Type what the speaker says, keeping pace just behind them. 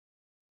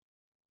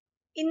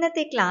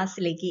ഇന്നത്തെ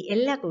ക്ലാസ്സിലേക്ക്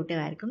എല്ലാ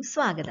കൂട്ടുകാർക്കും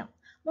സ്വാഗതം.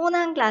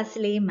 മൂന്നാം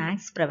ക്ലാസ്സിലെ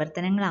മാത്സ്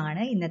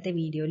പ്രവർത്തനങ്ങളാണ് ഇന്നത്തെ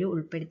വീഡിയോയിൽ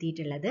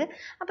ഉൾപ്പെടുത്തിയിട്ടുള്ളത്.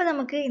 അപ്പോൾ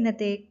നമുക്ക്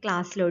ഇന്നത്തെ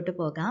ക്ലാസ്സിലോട്ട്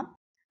പോകാം.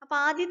 അപ്പോൾ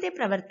ആദ്യത്തെ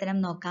പ്രവർത്തനം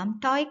നോക്കാം.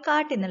 ടോയ്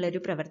കാർട്ട്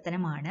എന്നുള്ളൊരു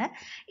പ്രവർത്തനമാണ്.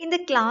 In the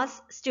class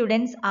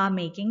students are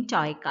making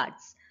toy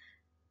കാർട്ട്സ്.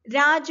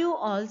 Raju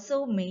also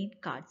made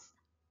കാർട്ട്സ്.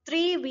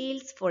 3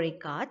 wheels for a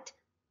cart.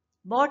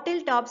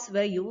 Bottle tops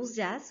were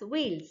used as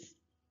wheels.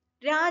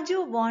 Raju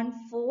won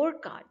 4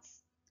 cards.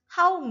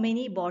 How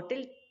many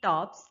bottle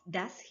tops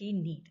does he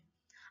need?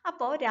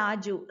 അപ്പോൾ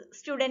Raju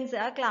students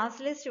ആ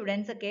ക്ലാസ്സിലെ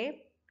students ഒക്കെ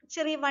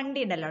ചെറിയ വണ്ടി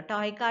ഉണ്ടല്ലോ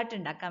toy cart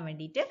ഉണ്ടാക്കാൻ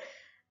വേണ്ടിയിട്ട്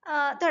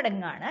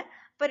തുടങ്ങുകയാണ്.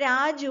 അപ്പോൾ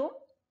രാജു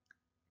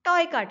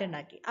ടോയ് കാർട്ട്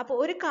ഉണ്ടാക്കി. അപ്പോൾ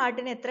ഒരു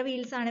കാർട്ടിന് എത്ര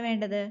വീൽസ് ആണ്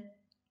വേണ്ടത്?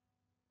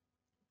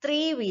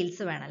 3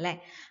 വീൽസ് വേണം അല്ലേ?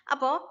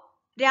 അപ്പോൾ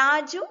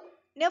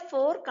രാജുവിന്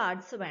 4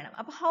 കാർഡ്സ് വേണം.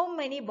 അപ്പോൾ how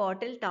many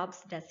bottle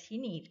tops does he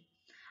need?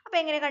 അപ്പോൾ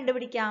എങ്ങനെ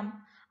കണ്ടുപിടിക്കാം?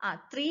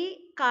 3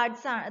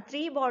 കാർഡ്സ് ആണ്,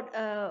 3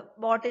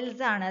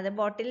 ബോട്ടിൽസ് ആണ്, അത്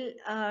ബോട്ടിൽ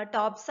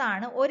ടോപ്സ്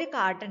ആണ് ഒരു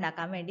കാർട്ട്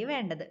ഉണ്ടാക്കാൻ വേണ്ടി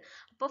വേണ്ടത്.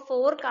 അപ്പോൾ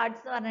 4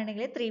 കാർഡ്സ് എന്ന്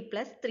പറഞ്ഞിട്ടുണ്ടെങ്കിൽ 3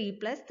 + 3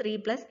 + 3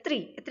 + 3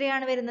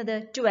 എത്രയാണ് വരുന്നത്?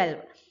 12.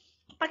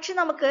 പക്ഷെ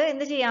നമുക്ക്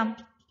എന്ത് ചെയ്യാം?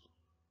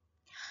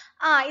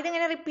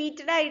 ഇതിങ്ങനെ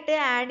റിപ്പീറ്റഡ് ആയിട്ട്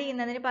ആഡ്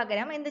ചെയ്യുന്നതിന്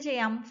പകരം എന്ത്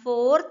ചെയ്യാം?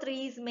 4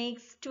 3s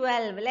makes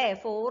 12 അല്ലേ?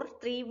 4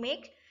 3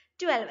 make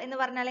 12 എന്ന്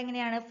പറഞ്ഞാൽ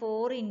എങ്ങനെയാണ്?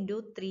 4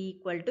 × 3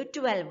 =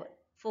 12.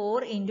 4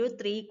 ×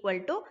 3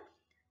 =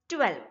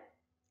 12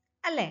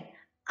 അല്ലേ?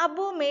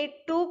 Abu made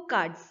 2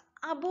 cards.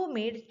 Abu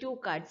made 2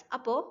 cards.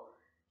 അപ്പോൾ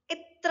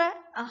എത്ര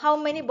how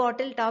many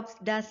bottle tops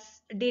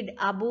did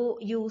Abu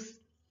use?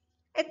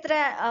 എത്ര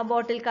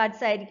ബോട്ടിൽ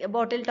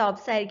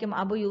ടോപ്സ് ആയിരിക്കും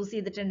അബു യൂസ്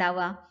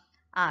ചെയ്തിട്ടുണ്ടാവുക?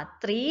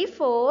 3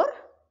 4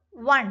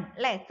 1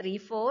 അല്ലേ? 3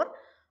 4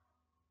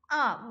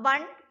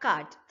 1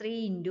 card.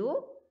 3 ×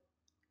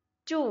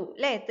 2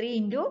 അല്ലേ? 3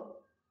 ×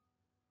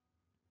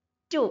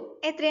 2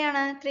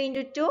 എത്രയാണ്? 3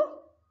 × 2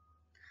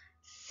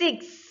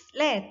 6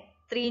 അല്ലേ?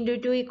 3 ×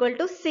 2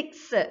 =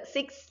 6.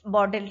 6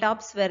 bottle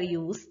tops were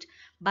used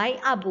by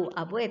Abu.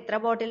 Abu എത്ര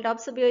bottle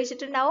tops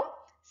ഉപയോഗിച്ചിട്ടുണ്ടാവും?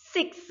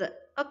 6.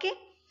 Okay.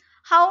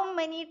 How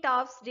many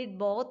tops did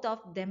both of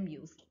them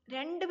use?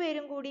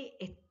 രണ്ടുപേരും കൂടി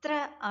എത്ര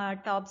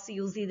ടോപ്സ്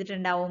യൂസ്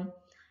ചെയ്തിട്ടുണ്ടാവും?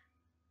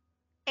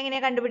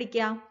 എങ്ങനെയാ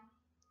കണ്ടുപിടിക്കുക?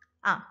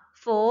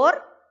 4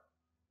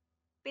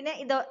 പിന്നെ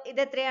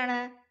ഇതെത്രയാണ്?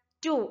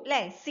 2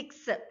 അല്ലേ? 6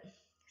 ×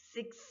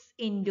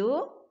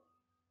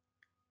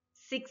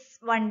 6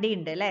 വണ്ടി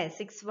ഉണ്ട് അല്ലേ?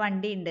 6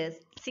 വണ്ടി ഉണ്ട്.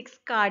 6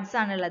 കാർഡ്സ്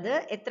ആണുള്ളത്.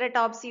 എത്ര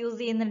ടോപ്സ് യൂസ്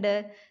ചെയ്യുന്നുണ്ട്?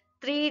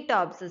 3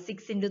 ടോപ്സ്.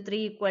 6 ×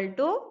 3 =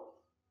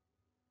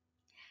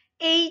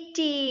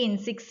 18.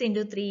 6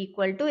 × 3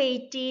 =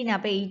 18.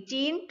 അപ്പൊ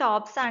 18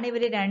 ടോപ്സ് ആണ്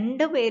ഇവർ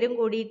രണ്ടുപേരും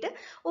കൂടിയിട്ട്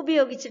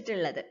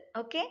ഉപയോഗിച്ചിട്ടുള്ളത്.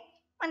 ഓക്കെ,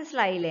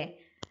 മനസ്സിലായില്ലേ?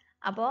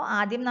 അപ്പോൾ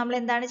ആദ്യം നമ്മൾ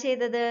എന്താണ്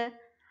ചെയ്തത്?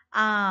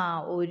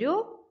 ഒരു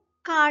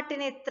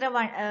കാർട്ടിന് എത്ര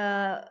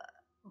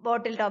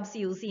ബോട്ടിൽ ടോപ്സ്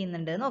യൂസ്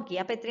ചെയ്യുന്നുണ്ട് നോക്കി.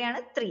 അപ്പൊ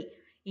എത്രയാണ്? 3.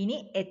 ഇനി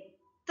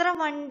എത്ര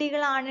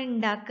വണ്ടികളാണ്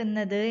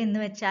ഉണ്ടാക്കുന്നത് എന്ന്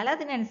വെച്ചാൽ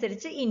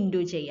അതിനനുസരിച്ച്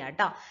ഇൻറ്റു ചെയ്യാം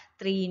കേട്ടോ.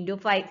 3 ×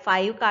 5.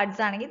 5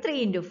 കാർഡ്സ് ആണെങ്കിൽ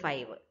 3 ×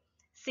 5.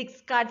 6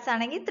 കാർഡ്സ്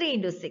ആണെങ്കിൽ 3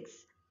 × 6.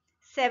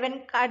 7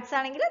 കാർഡ്സ്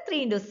ആണെങ്കിൽ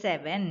 3 ×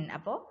 7.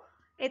 അപ്പോൾ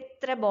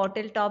എത്ര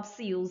ബോട്ടിൽ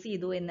ടോപ്സ് യൂസ്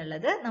ചെയ്തു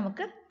എന്നുള്ളത്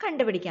നമുക്ക്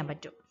കണ്ടുപിടിക്കാൻ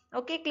പറ്റും.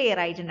 ഓക്കെ, ക്ലിയർ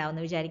ആയിട്ടുണ്ടാവും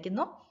എന്ന്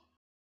വിചാരിക്കുന്നു.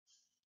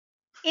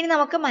 ഇനി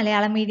നമുക്ക്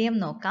മലയാളം മീഡിയം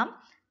നോക്കാം.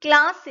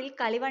 ക്ലാസ്സിൽ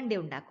കളിവണ്ടി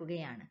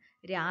ഉണ്ടാക്കുകയാണ്.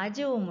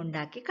 രാജുവും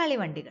ഉണ്ടാക്കി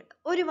കളിവണ്ടികൾ.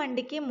 ഒരു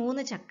വണ്ടിക്ക്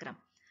 3 ചക്രം.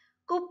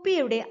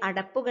 കുപ്പിയുടെ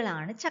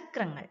അടപ്പുകളാണ്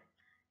ചക്രങ്ങൾ.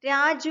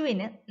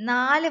 രാജുവിന്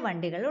 4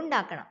 വണ്ടികൾ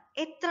ഉണ്ടാക്കണം.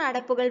 എത്ര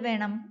അടപ്പുകൾ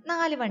വേണം?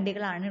 4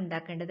 വണ്ടികളാണ്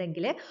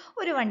ഉണ്ടാക്കേണ്ടതെങ്കിൽ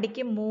ഒരു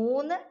വണ്ടിക്ക്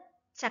 3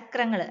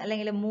 ചക്രങ്ങൾ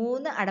അല്ലെങ്കിൽ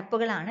 3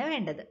 അടപ്പുകളാണ്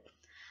വേണ്ടത്.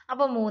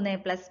 അപ്പോൾ 3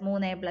 +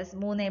 3 +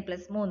 3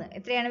 + 3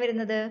 എത്രയാണ്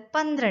വരുന്നത്?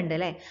 12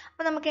 അല്ലേ?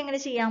 അപ്പോൾ നമുക്ക് എങ്ങനെ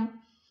ചെയ്യാം?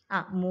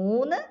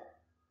 3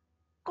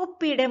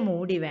 കുപ്പിയുടെ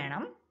മൂടി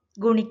വേണം,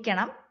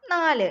 ഗുണിക്കണം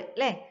 4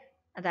 അല്ലേ?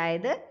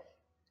 അതായത്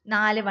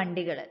 4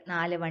 വണ്ടികൾ ×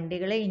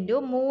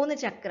 3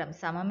 ചക്രം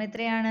സമം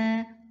എത്രയാണ്?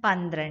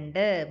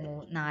 12.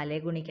 4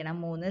 × 3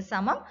 =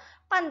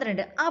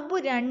 12. അബു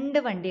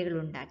 2 വണ്ടികൾ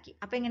ഉണ്ടാക്കി.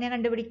 അപ്പൊ എങ്ങനെയാ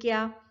കണ്ടുപിടിക്കുക?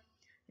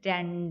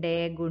 2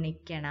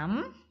 ×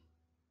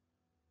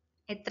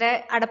 എത്ര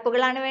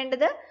അടപ്പുകളാണ്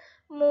വേണ്ടത്?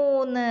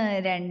 3.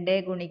 2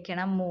 ×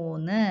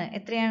 3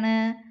 എത്രയാണ്?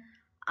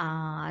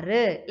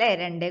 6 അല്ലേ?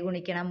 2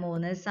 ×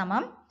 3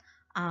 =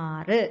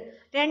 6.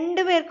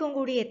 രണ്ടുപേർക്കും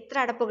കൂടി എത്ര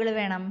അടപ്പുകൾ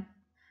വേണം?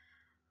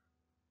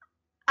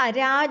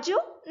 രാജു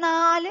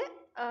 4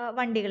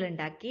 വണ്ടികൾ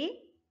ഉണ്ടാക്കി.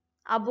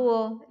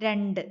 അബുവോ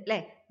 2 അല്ലേ?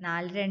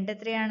 4 2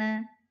 എത്രയാണ്?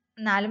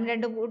 4ഉം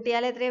 2ഉം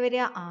കൂട്ടിയാൽ എത്രയാ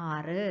വരിക?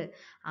 6.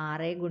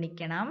 6 ×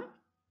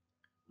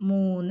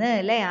 3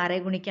 അല്ലേ?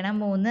 6 ×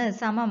 3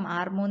 = 6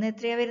 3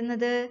 എത്രയാ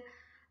വരുന്നത്?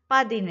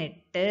 18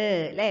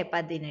 അല്ലേ?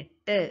 18.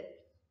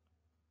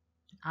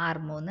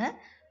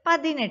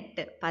 6 3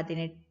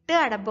 18. 18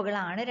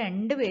 അടപ്പുകളാണ്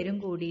രണ്ടുപേരും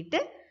കൂടിയിട്ട്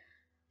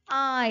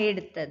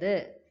എടുത്തത്.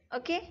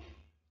 ഓക്കെ,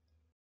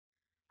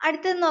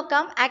 അടുത്തത്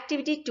നോക്കാം.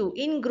 ആക്ടിവിറ്റി 2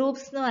 ഇൻ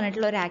ഗ്രൂപ്പ്സ് എന്ന്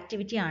പറഞ്ഞിട്ടുള്ള ഒരു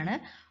ആക്ടിവിറ്റി ആണ്.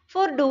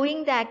 For doing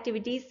the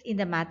activities in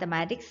the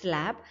mathematics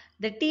lab,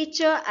 the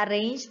teacher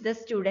arranged the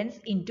students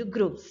into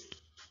groups.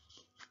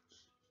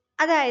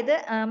 അതായത്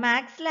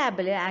മാത്സ്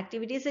ലാബിൽ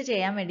ആക്ടിവിറ്റീസ്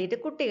ചെയ്യാൻ വേണ്ടിയിട്ട്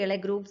കുട്ടികളെ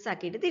ഗ്രൂപ്പ്സ്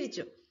ആക്കിയിട്ട്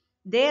തിരിച്ചു.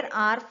 There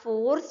are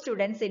 4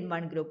 students in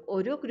one group.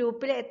 ഒരു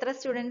ഗ്രൂപ്പിൽ എത്ര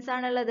സ്റ്റുഡൻസ്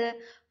ആണുള്ളത്?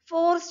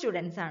 4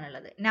 സ്റ്റുഡൻസ്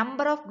ആണുള്ളത്.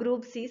 Number of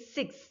groups is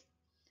 6.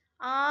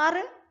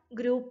 6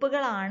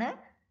 ഗ്രൂപ്പുകളാണ്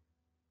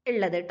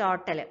ഉള്ളത്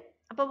ടോട്ടൽ.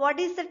 അപ്പോൾ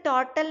what is the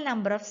total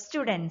number of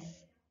students?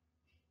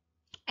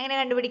 എങ്ങനെ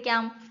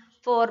കണ്ടുപിടിക്കാം?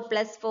 4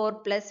 + 4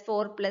 +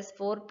 4 +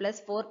 4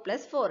 + 4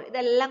 + 4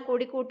 ഇതെല്ലാം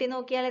കൂടി കൂട്ടി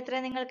നോക്കിയാൽ എത്ര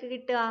നിങ്ങൾക്ക്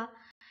കിട്ടുക?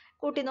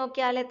 കൂട്ടി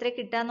നോക്കിയാൽ എത്ര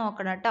കിട്ടാൻ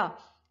നോക്കണം കേട്ടോ.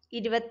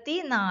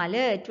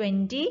 24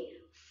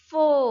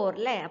 24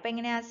 അല്ലേ? അപ്പൊ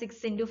എങ്ങനെയാ? 6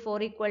 ×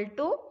 4 =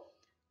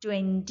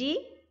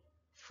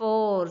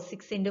 24.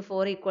 6 ×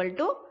 4 =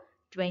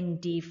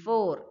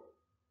 24.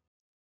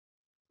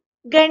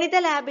 ഗണിത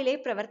ലാബിലെ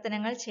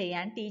പ്രവർത്തനങ്ങൾ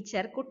ചെയ്യാൻ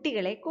ടീച്ചർ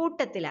കുട്ടികളെ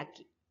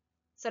കൂട്ടങ്ങളാക്കി.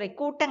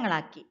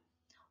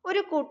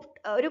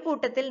 ഒരു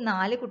കൂട്ടത്തിൽ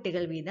 4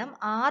 കുട്ടികൾ വീതം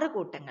 6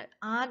 കൂട്ടങ്ങൾ.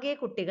 ആകെ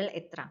കുട്ടികൾ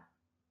എത്ര?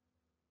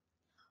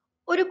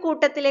 ഒരു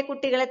കൂട്ടത്തിലെ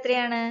കുട്ടികൾ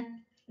എത്രയാണ്?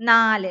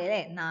 4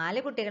 അല്ലേ? 4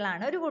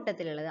 കുട്ടികളാണ് ഒരു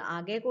കൂട്ടത്തിലുള്ളത്.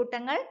 ആകെ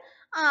കൂട്ടങ്ങൾ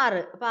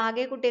 6. അപ്പൊ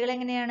ആകെ കുട്ടികൾ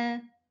എങ്ങനെയാണ്?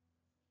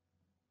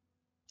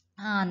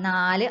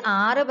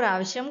 6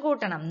 പ്രാവശ്യം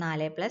കൂട്ടണം.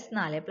 4 +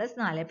 4 +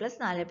 4 +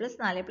 4 +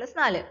 4 +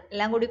 4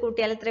 എല്ലാം കൂടി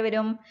കൂട്ടിയാൽ എത്ര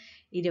വരും?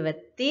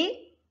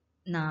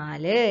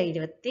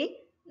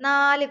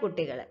 24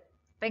 കുട്ടികൾ.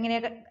 അപ്പൊ എങ്ങനെയാ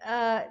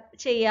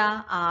ചെയ്യാ?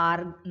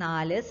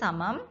 4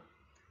 =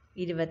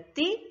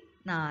 24.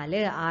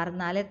 6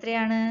 4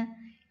 എത്രയാണ്?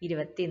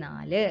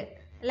 24.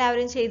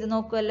 എല്ലാവരും ചെയ്തു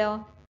നോക്കുമല്ലോ.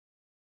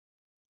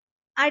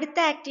 അടുത്ത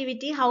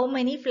ആക്ടിവിറ്റി ഹൗ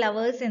മെനി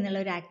ഫ്ലവേഴ്സ് എന്നുള്ള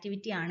ഒരു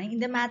ആക്ടിവിറ്റി ആണ്. In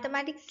the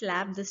mathematics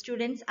lab the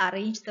students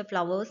arrange the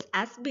flowers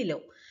as below.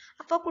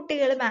 അപ്പോൾ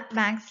കുട്ടികൾ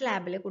മാത്സ്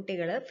ലാബിൽ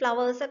കുട്ടികൾ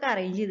ഫ്ലവേഴ്സ് ഒക്കെ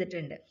അറേഞ്ച്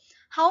ചെയ്തിട്ടുണ്ട്.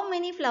 How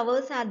many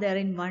flowers are there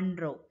in one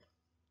raw?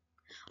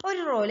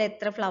 ഒരു റോയിൽ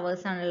എത്ര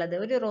ഫ്ലവേഴ്സ് ആണുള്ളത്?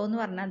 ഒരു റോ എന്ന്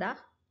പറഞ്ഞാൽ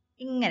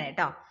ഇങ്ങനെ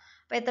കേട്ടോ.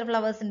 അപ്പൊ എത്ര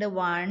ഫ്ലവേഴ്സ് ഉണ്ട്?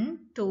 1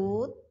 2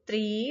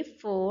 3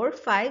 4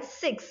 5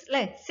 6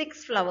 അല്ലേ? 6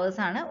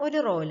 ഫ്ലവേഴ്സ് ആണ് ഒരു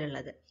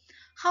റോയിലുള്ളത്.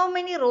 How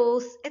many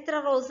rose? എത്ര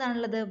റോസ്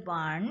ആണുള്ളത്?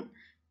 1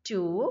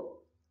 2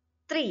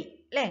 3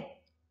 അല്ലേ?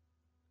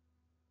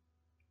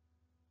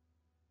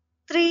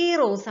 3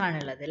 റോസ്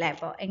ആണുള്ളത് അല്ലേ?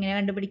 അപ്പൊ എങ്ങനെ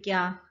കണ്ടുപിടിക്കുക?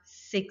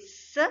 6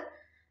 +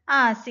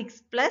 6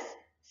 +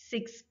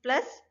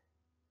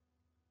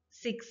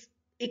 6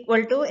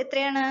 =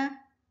 എത്രയാണ്?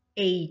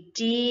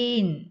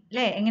 18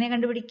 അല്ലേ? എങ്ങനെ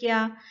കണ്ടുപിടിക്കുക?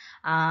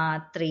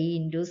 3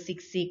 ×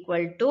 6 =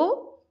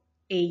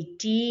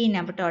 18.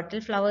 അപ്പൊ ടോട്ടൽ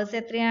ഫ്ലവേഴ്സ്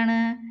എത്രയാണ്?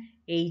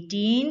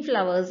 18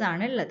 ഫ്ലവേഴ്സ്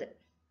ആണ് ഉള്ളത്.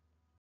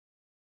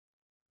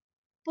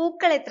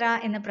 പൂക്കൾ എത്ര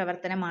എന്ന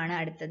പ്രവർത്തനമാണ്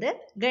അടുത്തത്.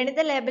 ഗണിത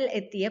ലാബിൽ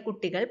എത്തിയ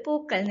കുട്ടികൾ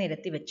പൂക്കൾ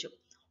നിരത്തി വെച്ചു.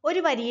 ഒരു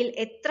വരിയിൽ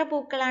എത്ര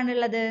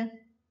പൂക്കളാണുള്ളത്?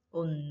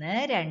 1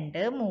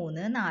 2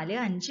 3 4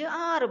 5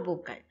 6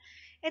 പൂക്കൾ.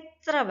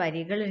 എത്ര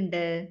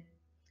വരികളുണ്ട്?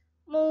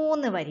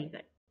 3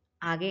 വരികൾ.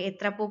 ആകെ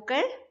എത്ര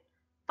പൂക്കൾ?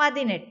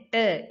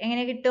 18.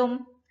 എങ്ങനെ കിട്ടും?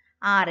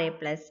 6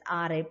 +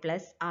 6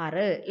 +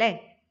 6 അല്ലേ?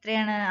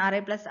 എത്രയാണ്? 6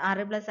 +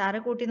 6 +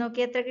 6 കൂട്ടി നോക്കി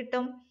എത്ര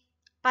കിട്ടും?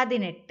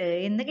 18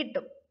 എന്ന്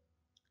കിട്ടും.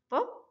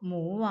 അപ്പോ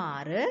 3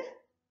 6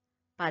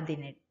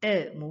 18.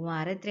 3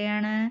 6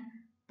 എത്രയാണ്?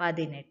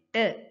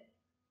 18.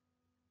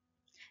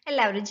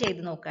 എല്ലാവരും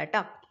ചെയ്ത് നോക്കുക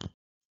കേട്ടോ.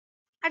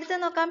 അടുത്ത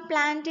നോക്കാം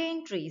plantain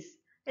trees.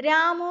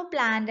 Ramu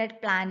planted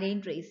plantain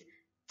trees.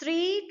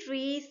 3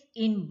 trees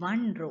in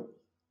 1 row.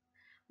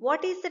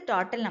 What is the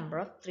total number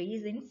of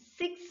trees in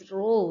 6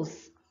 rows?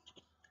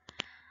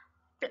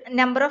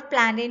 Number of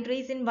plantain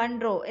trees in 1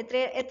 row.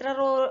 എത്ര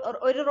റോ?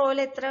 ഒരു റോയിൽ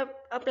എത്ര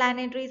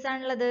plantain trees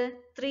ആണുള്ളത്?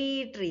 3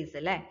 trees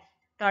അല്ലേ?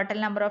 Total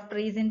number of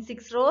trees in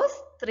 6 rows.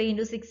 3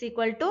 × 6 =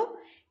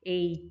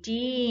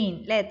 18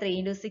 അല്ലേ? 3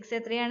 × 6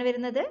 എത്രയാണ്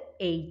വരുന്നത്?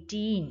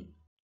 18.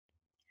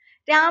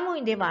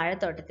 രാമുവിന്റെ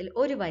വാഴത്തോട്ടത്തിൽ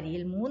ഒരു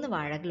വരിയിൽ 3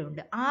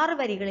 വാഴകളുണ്ട്. 6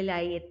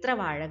 വരികളിലായി എത്ര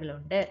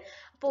വാഴകളുണ്ട്?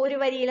 അപ്പോൾ ഒരു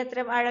വരിയിൽ എത്ര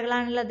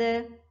വാഴകളാണുള്ളത്?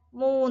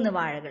 3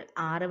 വാഴകൾ.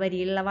 6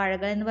 വരിയിലുള്ള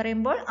വാഴകൾ എന്ന്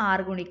പറയുമ്പോൾ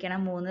 6 × 3 =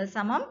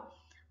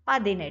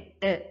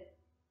 18.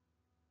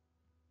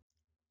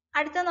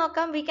 അടുത്ത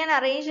നോക്കാം. We can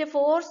arrange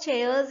 4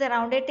 chairs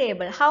around a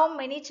table. How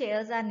many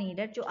chairs are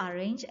needed to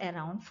arrange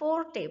around 4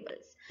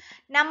 tables?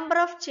 Number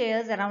of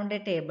chairs around a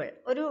table.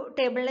 ഒരു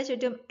ടേബിളിന്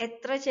ചുറ്റും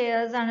എത്ര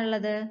ചെയർസ്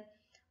ആണുള്ളത്?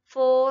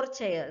 4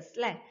 chairs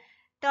അല്ലേ?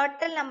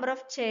 Total number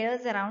of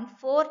chairs around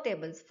 4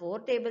 tables. 4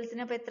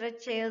 tablesന് അപ്പോൾ എത്ര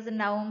ചെയർസ്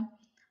ഉണ്ടാവും?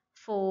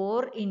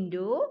 4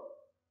 ×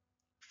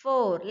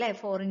 4 അല്ലേ?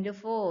 4 ×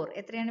 4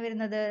 എത്രയാണ്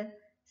വരുന്നത്?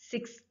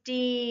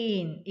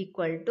 16 =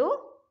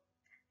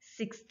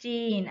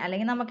 16.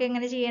 അല്ലെങ്കിൽ നമുക്ക്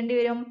എങ്ങനെ ചെയ്യേണ്ടി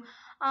വരും?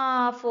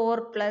 4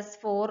 +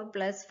 4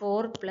 +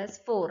 4 +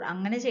 4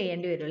 അങ്ങനെ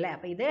ചെയ്യേണ്ടി വരും അല്ലേ?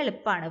 അപ്പൊ ഇത്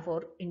എളുപ്പമാണ്.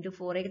 4 ×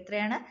 4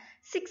 എത്രയാണ്?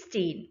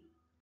 16.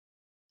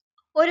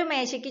 ഒരു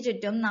മേശയ്ക്ക്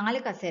ചുറ്റും 4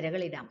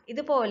 കസേരകൾ ഇടാം.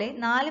 ഇതുപോലെ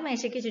 4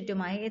 മേശയ്ക്ക്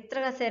ചുറ്റുമായി എത്ര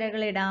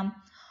കസേരകൾ ഇടാം?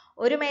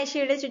 ഒരു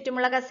മേശയുടെ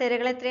ചുറ്റുമുള്ള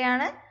കസേരകൾ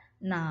എത്രയാണ്?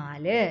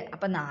 4.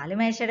 അപ്പൊ 4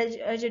 മേശയുടെ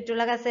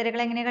ചുറ്റുമുള്ള കസേരകൾ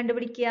എങ്ങനെ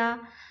കണ്ടുപിടിക്കുക?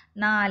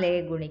 4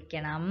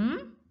 ഗുണിക്കണം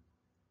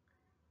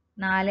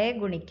 4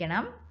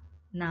 ഗുണിക്കണം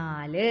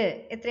 4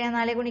 എത്രയാ?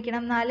 4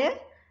 ഗുണിക്കണം 4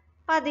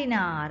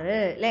 16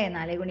 അല്ലേ?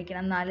 4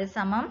 ഗുണിക്കണം 4 =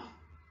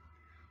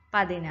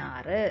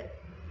 16.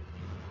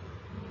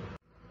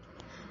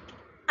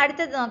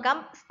 അടുത്തത് നോക്കാം.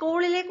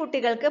 സ്കൂളിലെ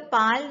കുട്ടികൾക്ക്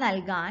പാൽ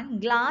നൽകാൻ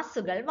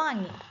ഗ്ലാസുകൾ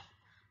വാങ്ങി.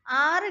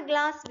 6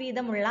 ഗ്ലാസ്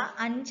വീതമുള്ള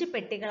 5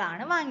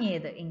 പെട്ടികളാണ്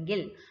വാങ്ങിയത്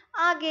എങ്കിൽ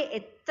ആകെ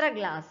എത്ര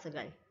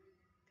ഗ്ലാസുകൾ?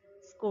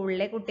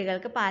 സ്കൂളിലെ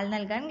കുട്ടികൾക്ക് പാൽ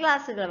നൽകാൻ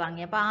ഗ്ലാസുകൾ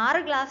വാങ്ങി. അപ്പൊ 6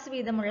 ഗ്ലാസ്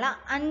വീതമുള്ള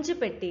 5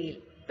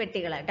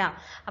 പെട്ടികൾ കേട്ടോ.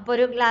 അപ്പൊ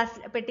ഒരു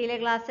പെട്ടിയിലെ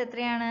ഗ്ലാസ്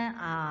എത്രയാണ്?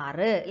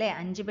 6 അല്ലെ?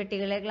 5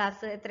 പെട്ടികളിലെ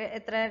ഗ്ലാസ്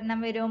എത്ര എണ്ണം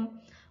വരും?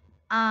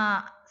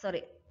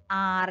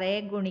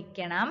 6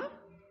 ഗുണിക്കണം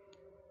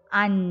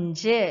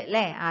 5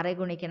 അല്ലെ? 6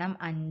 ഗുണിക്കണം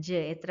 5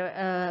 എത്ര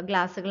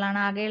ഗ്ലാസുകളാണ്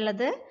ആകെ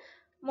ഉള്ളത്?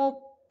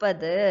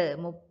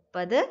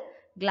 30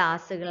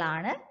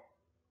 ഗ്ലാസുകളാണ്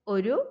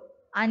ഒരു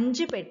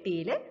 5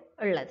 പെട്ടിയിൽ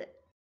ഉള്ളത്.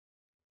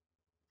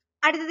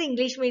 അടുത്തത്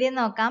ഇംഗ്ലീഷ് മീഡിയം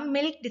നോക്കാം.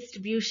 Milk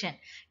distribution.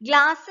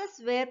 Glasses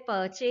were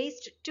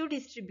purchased to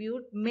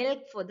distribute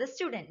milk for the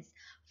students.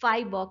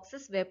 5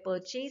 boxes were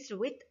purchased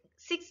with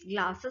 6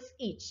 glasses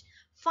each.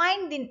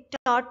 Find the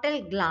total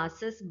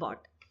glasses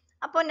bought.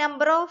 അപ്പോൾ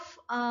number of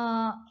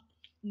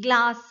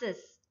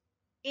glasses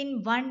in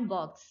one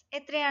box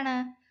എത്രയാണ്?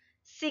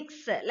 6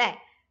 അല്ലേ?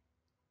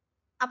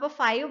 അപ്പൊ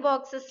 5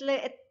 ബോക്സസിൽ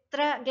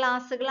എത്ര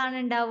ഗ്ലാസുകളാണ്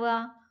ഉണ്ടാവുക?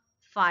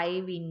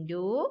 5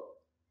 into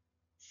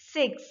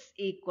 6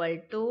 equal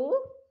to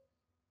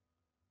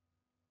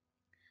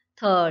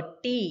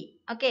 30.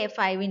 Okay,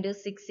 5 into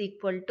 6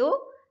 equal to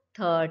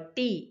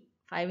 30.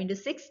 5 into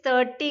 6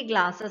 30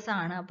 glasses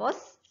ആണ് അപ്പോൾ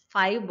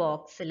 5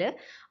 ബോക്സിൽ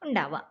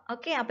ഉണ്ടാവുക.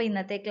 ഓക്കെ, അപ്പോൾ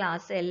ഇന്നത്തെ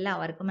ക്ലാസ്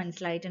എല്ലാവർക്കും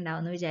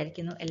മനസ്സിലായിട്ടുണ്ടാവും എന്ന്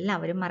വിചാരിക്കുന്നു.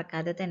 എല്ലാവരും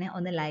മറക്കാതെ തന്നെ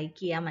ഒന്ന് ലൈക്ക്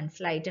ചെയ്യുക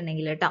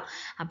മനസ്സിലായിട്ടുണ്ടെങ്കിൽ കേട്ടോ.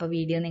 അപ്പോൾ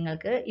വീഡിയോ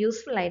നിങ്ങൾക്ക്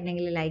യൂസ്ഫുൾ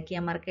ആയിട്ടുണ്ടെങ്കിൽ ലൈക്ക്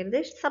ചെയ്യാൻ മറക്കരുത്.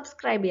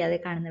 സബ്സ്ക്രൈബ് ചെയ്യാതെ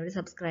കാണുന്നവർ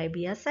സബ്സ്ക്രൈബ്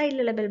ചെയ്യുക.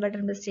 സൈഡിലുള്ള ബെൽ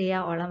ബട്ടൺ പ്രസ്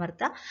ചെയ്യുക, ഓൾ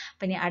അമർത്തുക.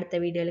 അപ്പം ഇനി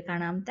അടുത്ത വീഡിയോയിൽ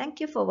കാണാം.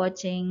 Thank you for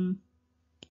watching.